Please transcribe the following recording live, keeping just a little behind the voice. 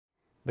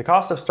The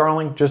cost of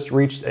Starlink just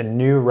reached a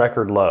new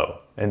record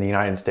low in the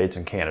United States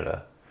and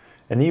Canada.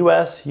 In the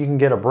US, you can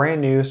get a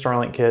brand new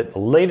Starlink kit, the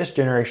latest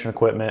generation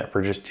equipment,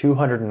 for just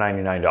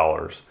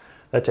 $299.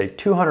 That's a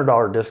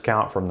 $200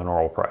 discount from the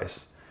normal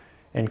price.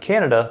 In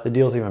Canada, the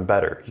deal's even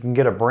better. You can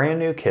get a brand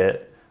new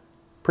kit,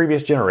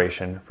 previous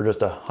generation, for just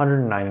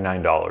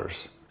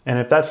 $199. And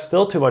if that's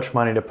still too much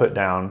money to put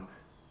down,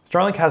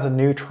 Starlink has a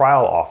new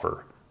trial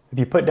offer. If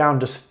you put down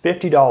just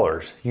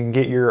 $50, you can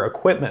get your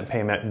equipment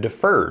payment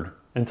deferred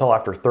until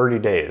after 30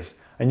 days,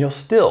 and you'll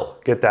still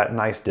get that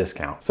nice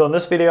discount. So in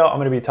this video, I'm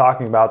going to be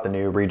talking about the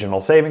new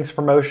regional savings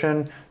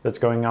promotion that's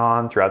going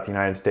on throughout the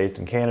United States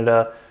and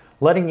Canada,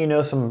 letting you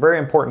know some very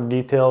important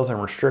details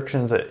and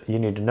restrictions that you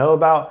need to know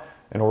about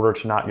in order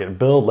to not get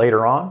billed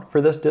later on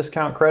for this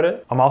discount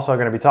credit. I'm also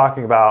going to be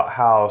talking about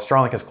how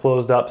Starlink has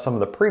closed up some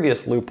of the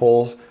previous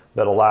loopholes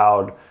that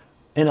allowed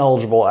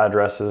ineligible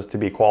addresses to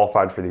be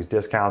qualified for these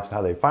discounts and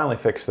how they finally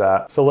fixed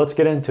that. So let's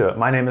get into it.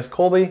 My name is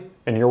Colby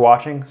and you're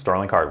watching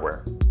Starlink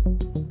Hardware.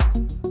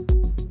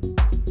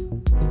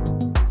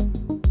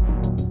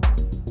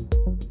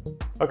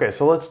 Okay,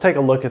 so let's take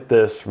a look at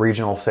this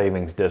regional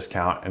savings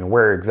discount and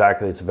where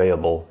exactly it's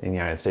available in the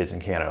United States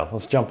and Canada.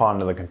 Let's jump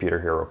onto the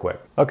computer here real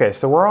quick. Okay,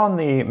 so we're on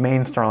the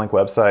main Starlink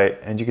website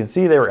and you can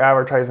see they were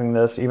advertising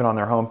this even on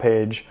their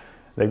homepage.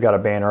 They've got a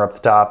banner up the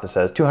top that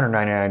says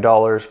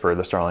 $299 for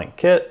the Starlink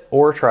kit,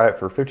 or try it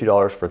for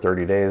 $50 for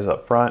 30 days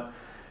up front.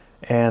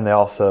 And they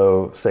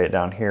also say it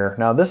down here.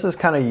 Now this is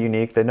kind of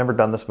unique. They've never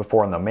done this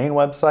before on the main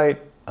website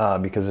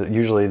because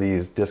usually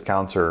these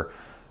discounts are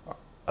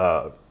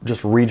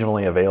just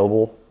regionally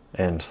available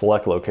in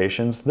select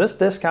locations. This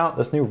discount,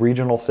 this new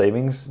regional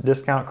savings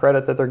discount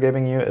credit that they're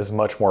giving you, is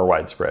much more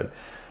widespread.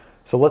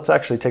 So let's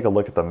actually take a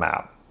look at the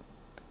map.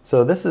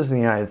 So this is the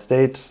United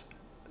States.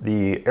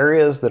 The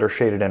areas that are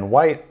shaded in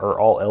white are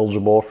all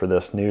eligible for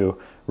this new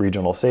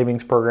regional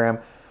savings program.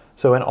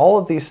 So in all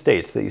of these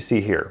states that you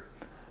see here,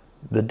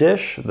 the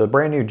dish, the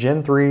brand new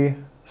Gen 3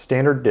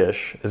 standard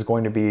dish, is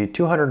going to be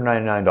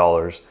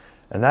 $299,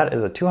 and that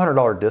is a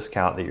 $200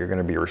 discount that you're going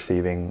to be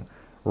receiving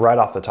right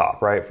off the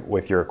top, right,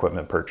 with your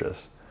equipment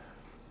purchase.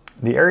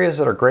 The areas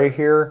that are gray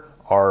here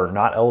are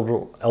not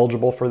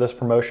eligible for this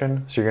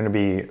promotion, so you're going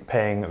to be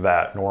paying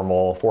that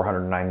normal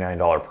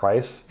 $499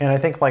 price. And I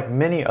think like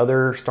many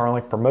other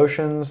Starlink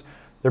promotions,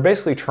 they're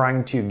basically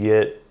trying to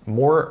get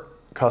more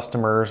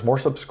customers, more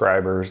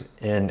subscribers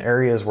in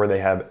areas where they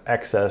have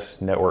excess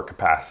network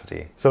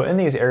capacity. So in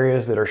these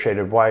areas that are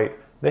shaded white,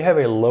 they have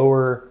a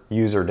lower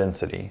user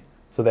density.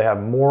 So they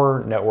have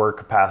more network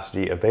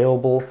capacity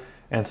available.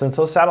 And since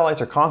those satellites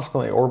are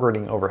constantly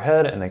orbiting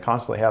overhead and they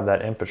constantly have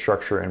that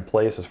infrastructure in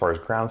place as far as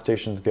ground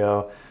stations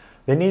go,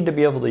 they need to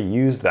be able to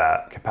use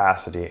that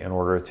capacity in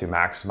order to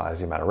maximize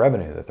the amount of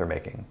revenue that they're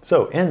making.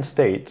 So in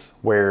states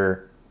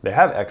where they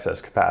have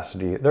excess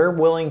capacity, they're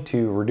willing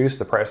to reduce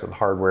the price of the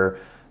hardware,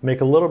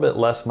 make a little bit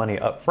less money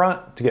up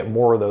front to get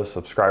more of those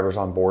subscribers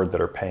on board that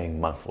are paying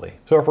monthly.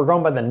 So if we're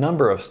going by the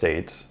number of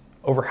states,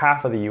 over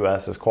half of the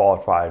US is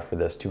qualified for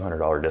this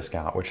 $200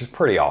 discount, which is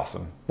pretty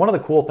awesome. One of the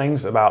cool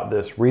things about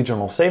this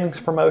regional savings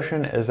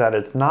promotion is that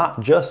it's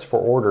not just for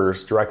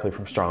orders directly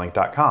from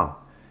Starlink.com.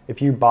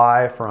 If you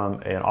buy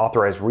from an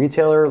authorized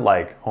retailer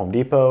like Home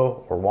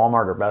Depot or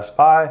Walmart or Best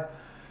Buy,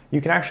 you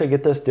can actually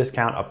get this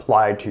discount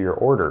applied to your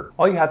order.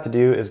 All you have to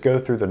do is go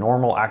through the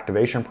normal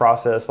activation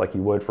process like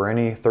you would for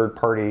any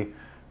third-party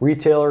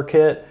retailer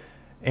kit,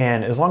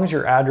 and as long as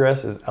your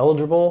address is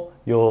eligible,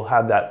 you'll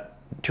have that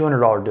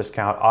 $200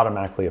 discount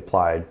automatically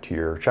applied to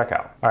your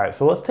checkout. All right,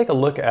 so let's take a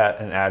look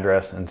at an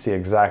address and see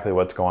exactly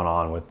what's going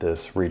on with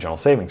this regional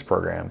savings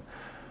program.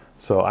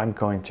 So I'm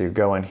going to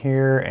go in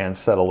here and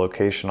set a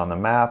location on the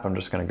map. I'm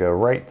just going to go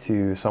right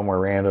to somewhere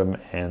random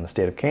in the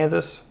state of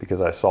Kansas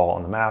because I saw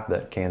on the map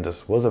that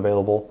Kansas was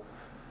available.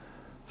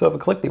 So if I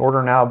click the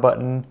Order Now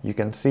button, you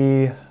can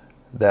see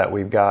that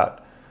we've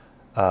got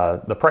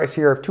the price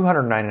here of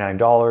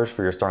 $299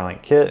 for your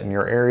Starlink kit in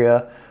your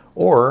area,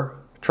 or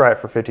try it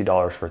for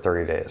 $50 for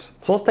 30 days.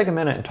 So let's take a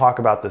minute and talk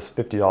about this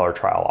 $50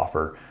 trial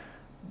offer.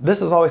 This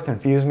has always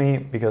confused me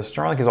because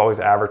Starlink has always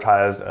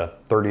advertised a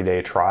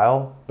 30-day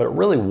trial, but it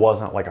really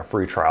wasn't like a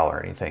free trial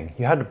or anything.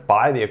 You had to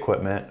buy the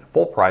equipment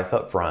full price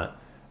up front,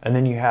 and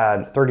then you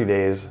had 30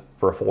 days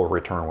for a full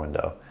return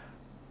window.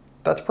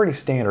 That's pretty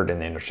standard in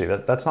the industry.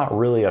 That's not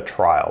really a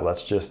trial,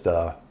 that's just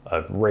a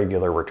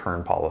regular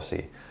return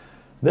policy.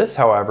 This,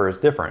 however, is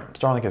different.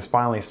 Starlink has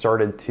finally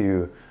started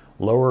to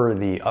lower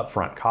the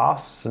upfront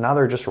costs. So now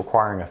they're just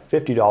requiring a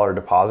 $50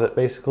 deposit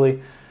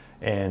basically,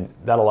 and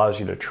that allows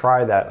you to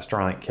try that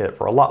Starlink kit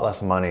for a lot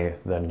less money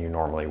than you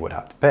normally would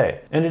have to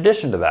pay. In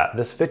addition to that,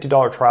 this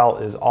 $50 trial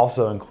is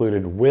also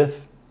included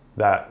with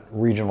that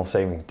regional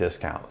savings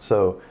discount.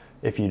 So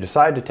if you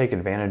decide to take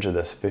advantage of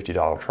this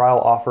 $50 trial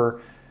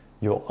offer,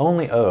 you'll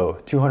only owe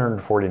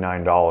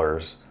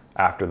 $249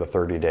 after the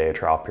 30-day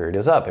trial period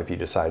is up if you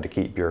decide to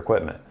keep your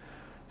equipment.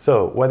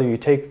 So whether you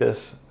take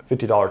this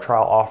 $50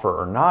 trial offer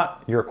or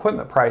not, your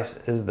equipment price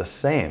is the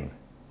same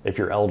if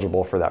you're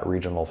eligible for that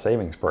regional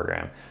savings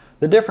program.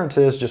 The difference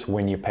is just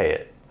when you pay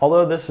it.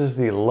 Although this is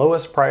the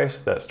lowest price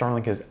that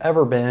Starlink has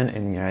ever been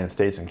in the United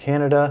States and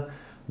Canada,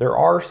 there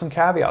are some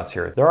caveats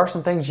here. There are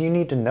some things you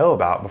need to know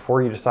about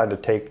before you decide to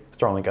take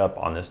Starlink up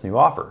on this new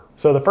offer.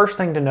 So the first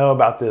thing to know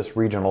about this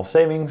regional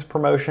savings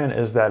promotion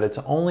is that it's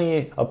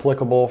only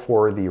applicable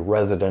for the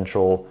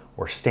residential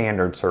or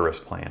standard service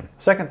plan.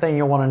 Second thing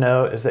you'll want to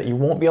know is that you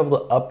won't be able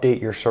to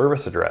update your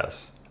service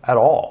address at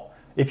all.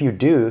 If you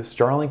do,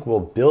 Starlink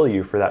will bill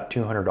you for that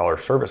 $200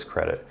 service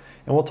credit.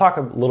 And we'll talk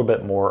a little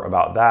bit more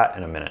about that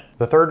in a minute.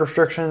 The third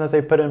restriction that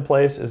they put in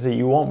place is that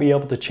you won't be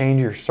able to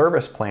change your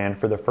service plan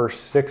for the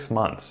first 6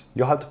 months.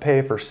 You'll have to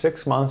pay for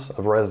 6 months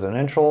of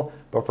residential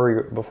before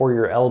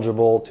you're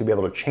eligible to be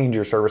able to change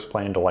your service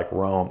plan to like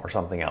Roam or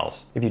something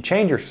else. If you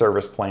change your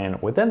service plan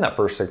within that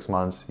first 6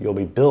 months, you'll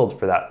be billed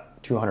for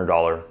that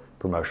 $200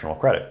 promotional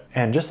credit.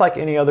 And just like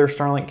any other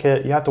Starlink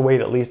kit, you have to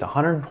wait at least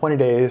 120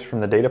 days from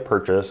the date of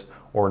purchase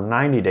or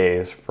 90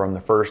 days from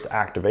the first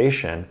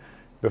activation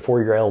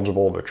before you're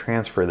eligible to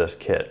transfer this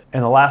kit.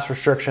 And the last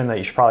restriction that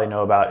you should probably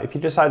know about, if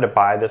you decide to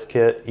buy this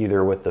kit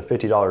either with the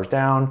 $50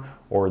 down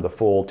or the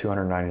full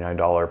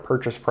 $299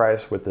 purchase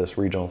price with this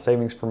regional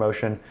savings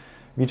promotion,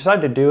 if you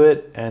decide to do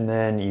it and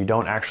then you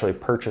don't actually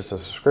purchase a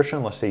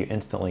subscription, let's say you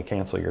instantly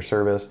cancel your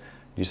service,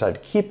 you decide to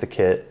keep the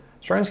kit,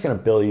 Starlink's gonna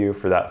bill you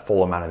for that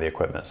full amount of the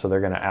equipment. So they're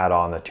gonna add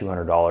on the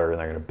 $200 and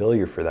they're gonna bill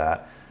you for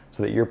that,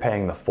 so that you're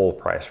paying the full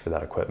price for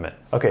that equipment.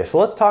 Okay, so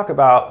let's talk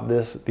about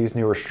these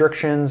new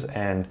restrictions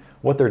and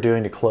what they're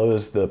doing to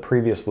close the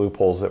previous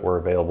loopholes that were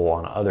available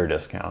on other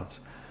discounts.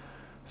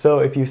 So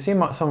if you've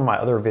seen some of my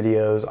other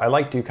videos, I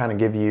like to kind of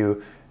give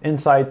you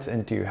insights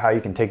into how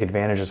you can take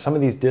advantage of some of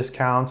these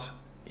discounts,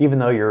 even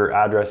though your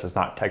address is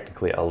not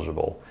technically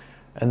eligible.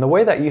 And the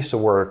way that used to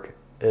work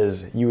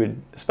is you would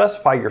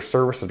specify your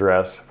service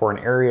address for an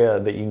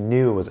area that you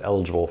knew was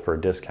eligible for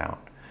a discount.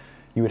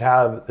 You would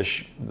have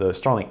the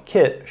Starlink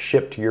kit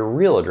shipped to your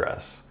real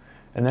address.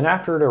 And then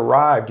after it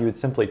arrived, you would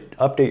simply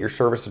update your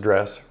service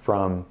address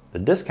from the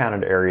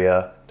discounted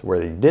area to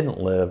where you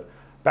didn't live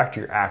back to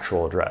your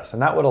actual address.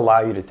 And that would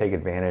allow you to take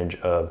advantage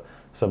of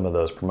some of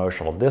those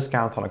promotional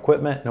discounts on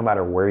equipment, no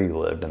matter where you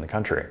lived in the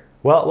country.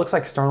 Well, it looks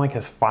like Starlink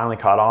has finally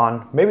caught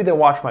on. Maybe they'll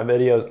watch my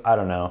videos, I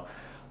don't know,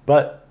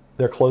 but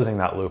they're closing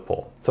that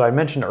loophole. So I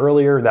mentioned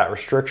earlier that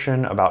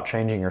restriction about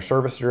changing your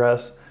service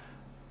address.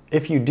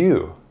 If you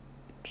do,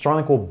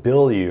 Starlink will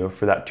bill you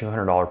for that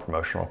 $200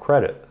 promotional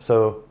credit.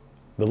 So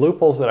the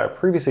loopholes that I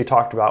previously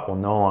talked about will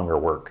no longer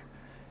work.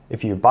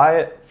 If you buy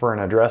it for an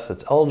address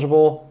that's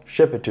eligible,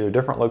 ship it to a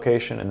different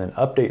location, and then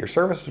update your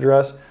service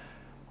address,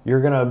 you're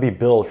gonna be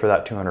billed for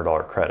that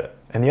 $200 credit.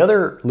 And the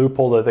other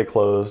loophole that they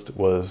closed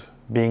was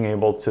being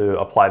able to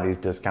apply these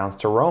discounts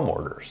to Roam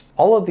orders.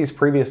 All of these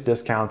previous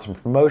discounts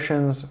and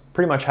promotions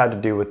pretty much had to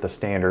do with the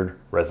standard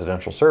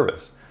residential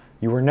service.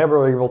 You were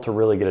never able to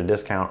really get a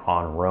discount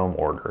on Roam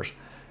orders.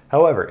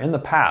 However, in the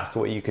past,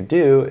 what you could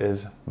do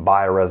is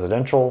buy a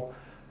residential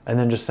and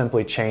then just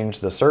simply change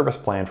the service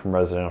plan from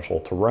residential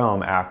to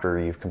Roam after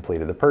you've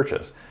completed the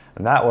purchase.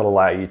 And that would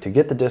allow you to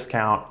get the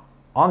discount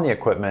on the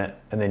equipment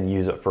and then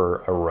use it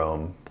for a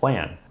Roam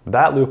plan.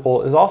 That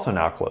loophole is also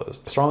now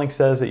closed. Starlink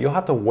says that you'll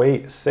have to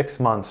wait 6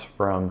 months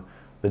from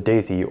the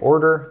date that you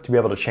order to be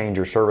able to change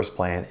your service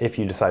plan if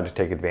you decide to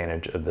take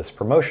advantage of this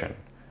promotion.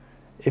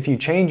 If you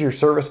change your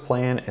service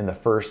plan in the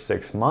first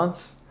 6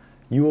 months,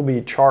 you will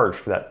be charged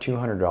for that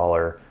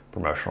 $200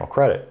 promotional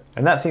credit.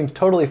 And that seems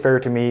totally fair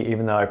to me,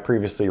 even though I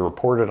previously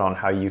reported on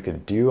how you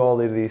could do all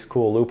of these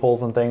cool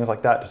loopholes and things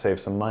like that to save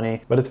some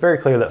money. But it's very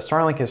clear that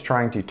Starlink is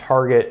trying to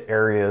target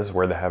areas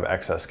where they have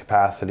excess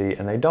capacity,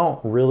 and they don't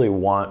really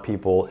want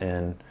people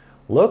in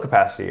low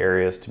capacity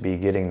areas to be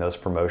getting those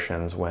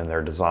promotions when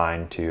they're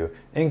designed to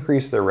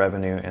increase their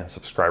revenue and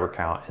subscriber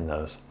count in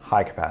those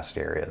high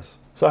capacity areas.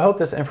 So I hope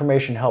this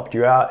information helped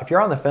you out. If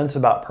you're on the fence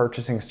about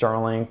purchasing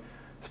Starlink,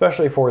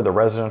 especially for the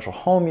residential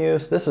home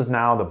use, this is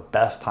now the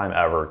best time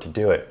ever to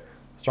do it.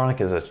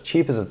 Starlink is as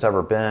cheap as it's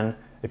ever been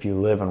if you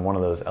live in one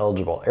of those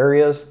eligible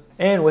areas.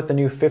 And with the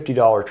new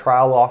 $50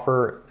 trial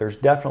offer, there's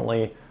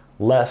definitely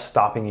less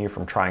stopping you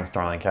from trying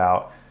Starlink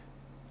out.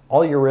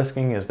 All you're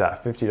risking is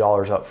that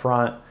 $50 up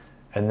front,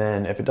 and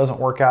then if it doesn't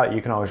work out,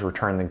 you can always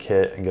return the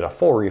kit and get a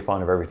full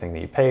refund of everything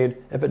that you paid.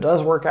 If it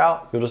does work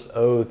out, you'll just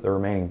owe the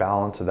remaining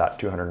balance of that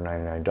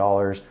 $299.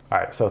 All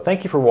right, so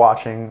thank you for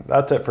watching.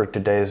 That's it for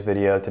today's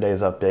video,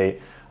 today's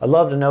update. I'd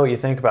love to know what you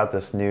think about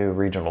this new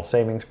regional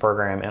savings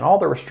program and all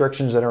the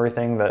restrictions and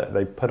everything that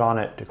they put on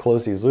it to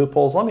close these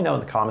loopholes. Let me know in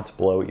the comments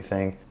below what you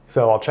think.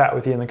 So I'll chat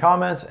with you in the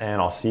comments,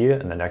 and I'll see you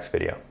in the next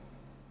video.